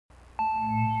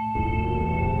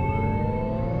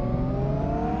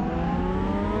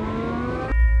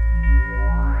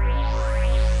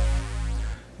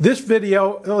This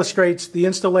video illustrates the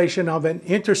installation of an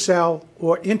intercell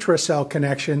or intracell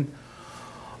connection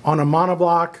on a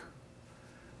monoblock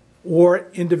or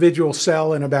individual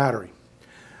cell in a battery.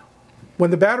 When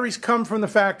the batteries come from the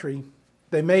factory,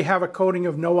 they may have a coating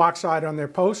of no oxide on their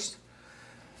posts.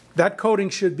 That coating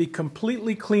should be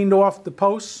completely cleaned off the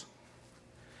posts,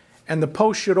 and the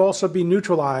post should also be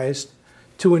neutralized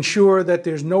to ensure that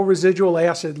there's no residual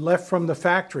acid left from the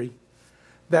factory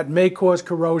that may cause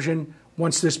corrosion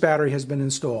once this battery has been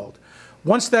installed.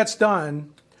 Once that's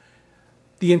done,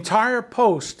 the entire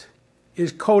post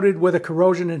is coated with a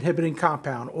corrosion inhibiting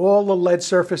compound. All the lead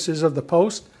surfaces of the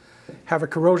post have a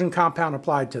corrosion compound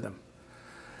applied to them.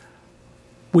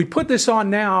 We put this on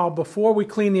now before we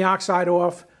clean the oxide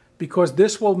off because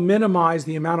this will minimize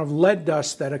the amount of lead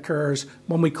dust that occurs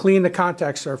when we clean the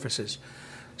contact surfaces.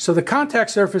 So the contact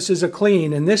surfaces are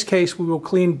clean. In this case, we will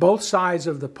clean both sides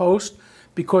of the post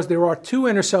because there are two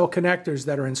intercell connectors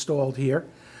that are installed here,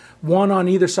 one on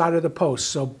either side of the post.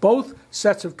 So both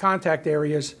sets of contact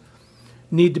areas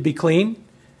need to be cleaned.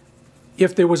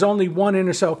 If there was only one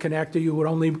intercell connector, you would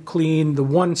only clean the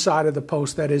one side of the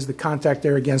post, that is the contact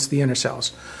area against the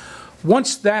intercells.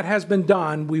 Once that has been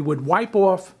done, we would wipe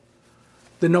off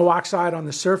the no oxide on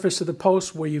the surface of the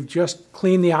post where you've just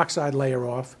cleaned the oxide layer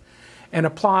off and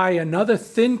apply another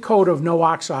thin coat of no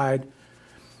oxide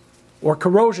or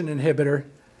corrosion inhibitor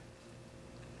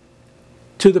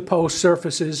to the post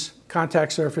surfaces,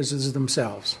 contact surfaces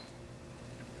themselves.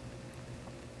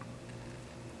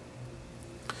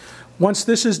 Once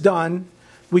this is done,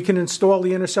 we can install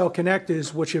the intercell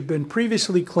connectors which have been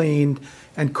previously cleaned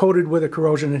and coated with a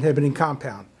corrosion inhibiting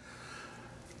compound.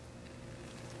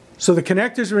 So the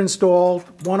connectors are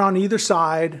installed, one on either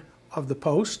side of the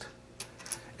post,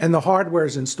 and the hardware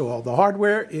is installed. The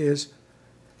hardware is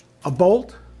a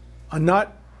bolt, a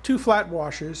nut, two flat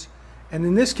washers, and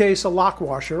in this case a lock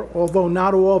washer, although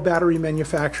not all battery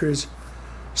manufacturers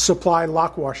supply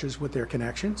lock washers with their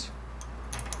connections.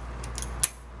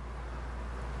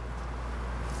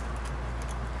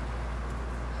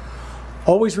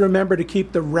 Always remember to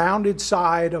keep the rounded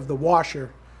side of the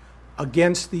washer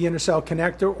against the intercell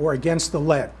connector or against the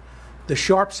lead. The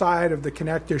sharp side of the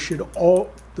connector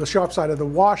the sharp side of the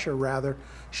washer rather,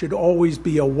 should always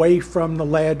be away from the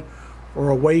lead or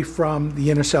away from the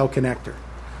intercell connector.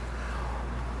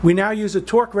 We now use a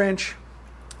torque wrench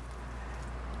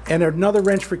and another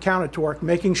wrench for counter torque,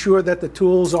 making sure that the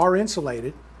tools are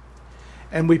insulated.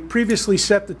 And we previously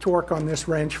set the torque on this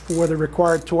wrench for the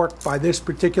required torque by this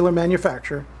particular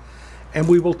manufacturer, and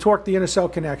we will torque the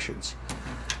intercell connections.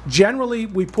 Generally,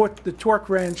 we put the torque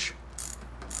wrench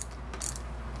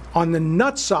on the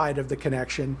nut side of the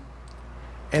connection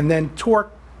and then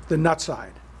torque the nut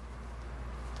side.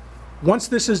 Once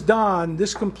this is done,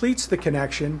 this completes the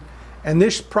connection, and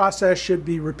this process should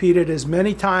be repeated as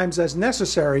many times as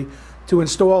necessary to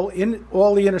install in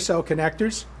all the intercell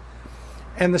connectors,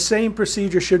 and the same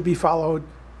procedure should be followed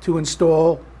to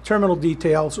install terminal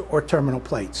details or terminal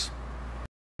plates.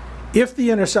 If the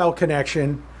intercell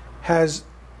connection has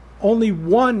only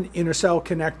one intercell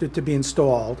connector to be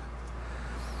installed,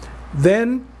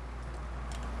 then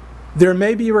there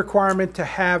may be a requirement to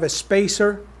have a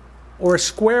spacer or a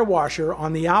square washer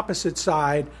on the opposite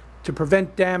side to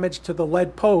prevent damage to the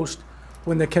lead post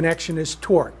when the connection is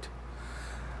torqued.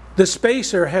 The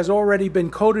spacer has already been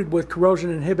coated with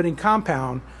corrosion inhibiting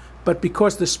compound, but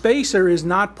because the spacer is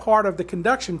not part of the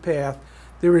conduction path,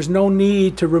 there is no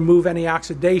need to remove any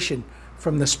oxidation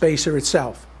from the spacer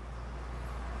itself.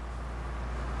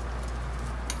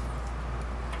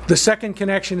 The second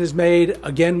connection is made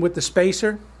again with the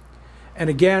spacer, and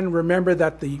again remember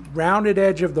that the rounded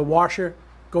edge of the washer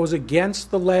goes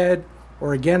against the lead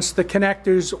or against the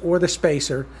connectors or the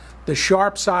spacer. The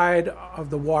sharp side of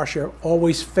the washer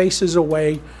always faces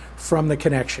away from the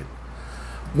connection.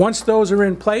 Once those are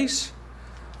in place,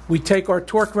 we take our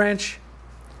torque wrench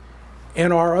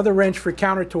and our other wrench for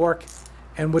counter torque,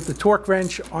 and with the torque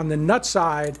wrench on the nut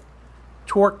side,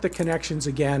 torque the connections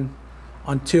again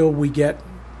until we get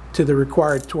to the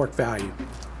required torque value.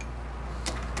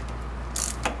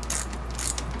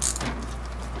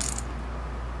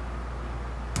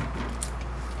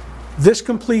 This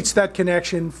completes that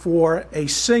connection for a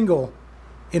single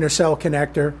intercell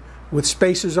connector with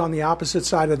spacers on the opposite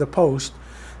side of the post.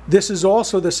 This is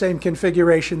also the same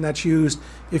configuration that's used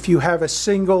if you have a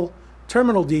single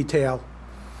terminal detail.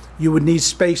 You would need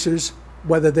spacers,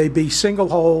 whether they be single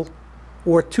hole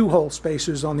or two hole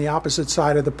spacers on the opposite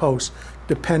side of the post,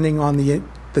 depending on the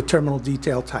terminal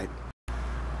detail type.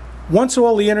 Once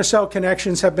all the intercell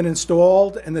connections have been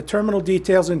installed and the terminal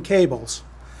details and cables,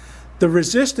 The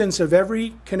resistance of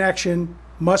every connection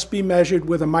must be measured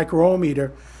with a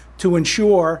micrometer to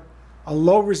ensure a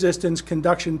low resistance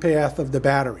conduction path of the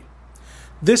battery.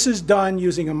 This is done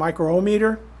using a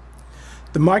micrometer.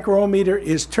 The micrometer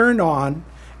is turned on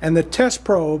and the test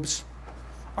probes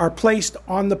are placed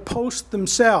on the posts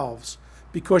themselves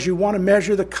because you want to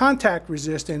measure the contact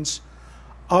resistance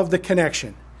of the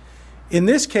connection. In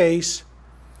this case,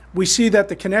 we see that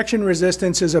the connection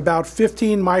resistance is about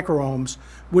 15 microohms,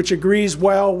 which agrees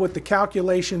well with the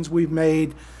calculations we've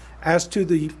made as to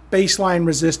the baseline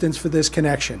resistance for this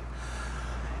connection.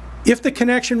 If the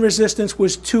connection resistance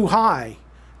was too high,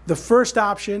 the first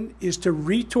option is to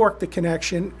retorque the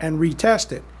connection and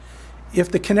retest it. If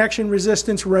the connection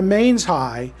resistance remains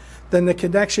high, then the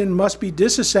connection must be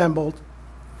disassembled,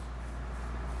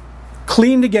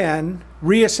 cleaned again,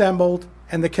 reassembled,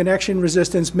 and the connection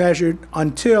resistance measured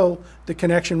until the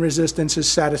connection resistance is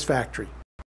satisfactory.